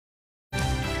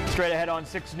Straight ahead on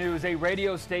 6 News, a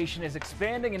radio station is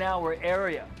expanding in our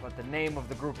area, but the name of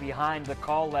the group behind the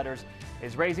call letters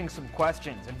is raising some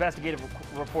questions. Investigative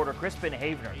reporter Crispin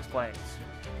Havener explains.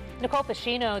 Nicole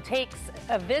Pacino takes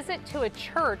a visit to a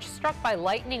church struck by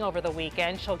lightning over the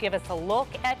weekend. She'll give us a look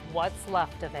at what's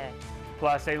left of it.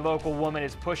 Plus, a local woman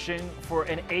is pushing for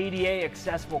an ADA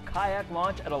accessible kayak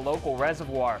launch at a local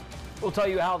reservoir. We'll tell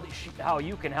you how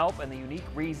you can help and the unique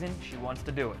reason she wants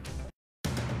to do it.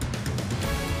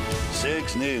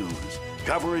 6 News.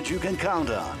 Coverage you can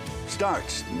count on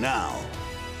starts now.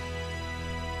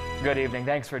 Good evening.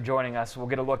 Thanks for joining us. We'll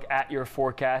get a look at your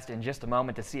forecast in just a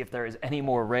moment to see if there is any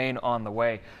more rain on the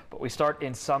way. But we start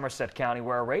in Somerset County,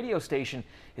 where a radio station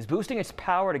is boosting its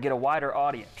power to get a wider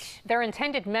audience. Their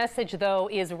intended message, though,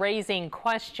 is raising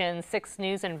questions. 6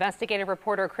 News investigative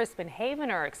reporter Crispin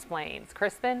Havener explains.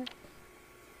 Crispin?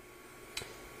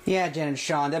 Yeah, Jen and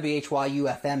Sean,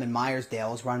 WHYU FM in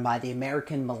Myersdale is run by the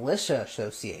American Militia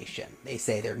Association. They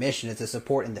say their mission is to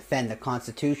support and defend the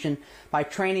Constitution by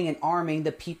training and arming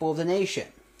the people of the nation.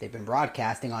 They've been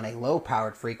broadcasting on a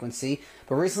low-powered frequency,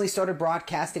 but recently started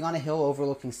broadcasting on a hill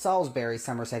overlooking Salisbury,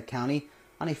 Somerset County,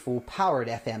 on a full-powered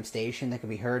FM station that can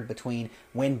be heard between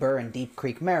Windber and Deep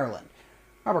Creek, Maryland.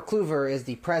 Robert Kluver is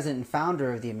the president and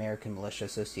founder of the American Militia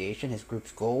Association. His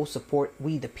group's goals support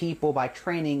we the people by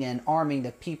training and arming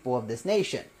the people of this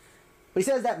nation. But he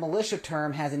says that militia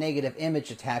term has a negative image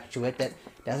attached to it that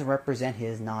doesn't represent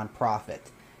his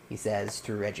nonprofit. He says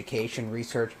through education,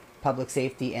 research, public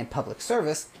safety, and public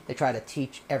service, they try to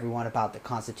teach everyone about the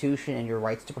Constitution and your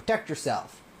rights to protect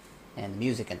yourself. And the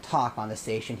music and talk on the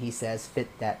station, he says,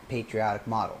 fit that patriotic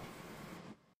model.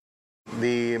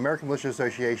 The American Militia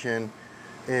Association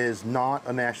is not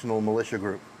a national militia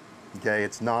group. Okay,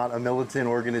 it's not a militant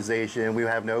organization. We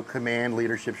have no command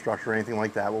leadership structure or anything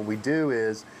like that. What we do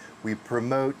is we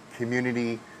promote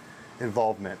community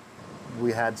involvement.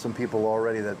 We had some people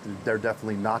already that they're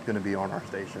definitely not going to be on our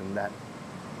station that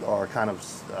are kind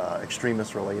of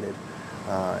extremist related,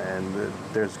 and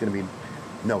there's going to be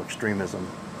no extremism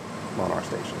on our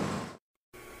station.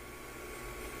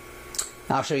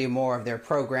 I'll show you more of their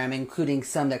programming, including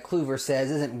some that Kluver says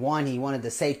isn't one he wanted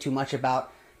to say too much about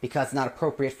because it's not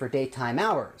appropriate for daytime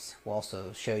hours. We'll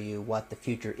also show you what the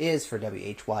future is for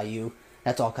WHYU.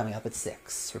 That's all coming up at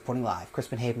 6. Reporting live,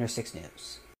 Crispin Havener, 6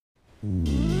 News.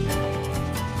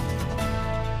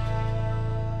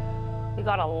 We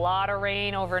got a lot of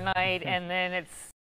rain overnight, and then it's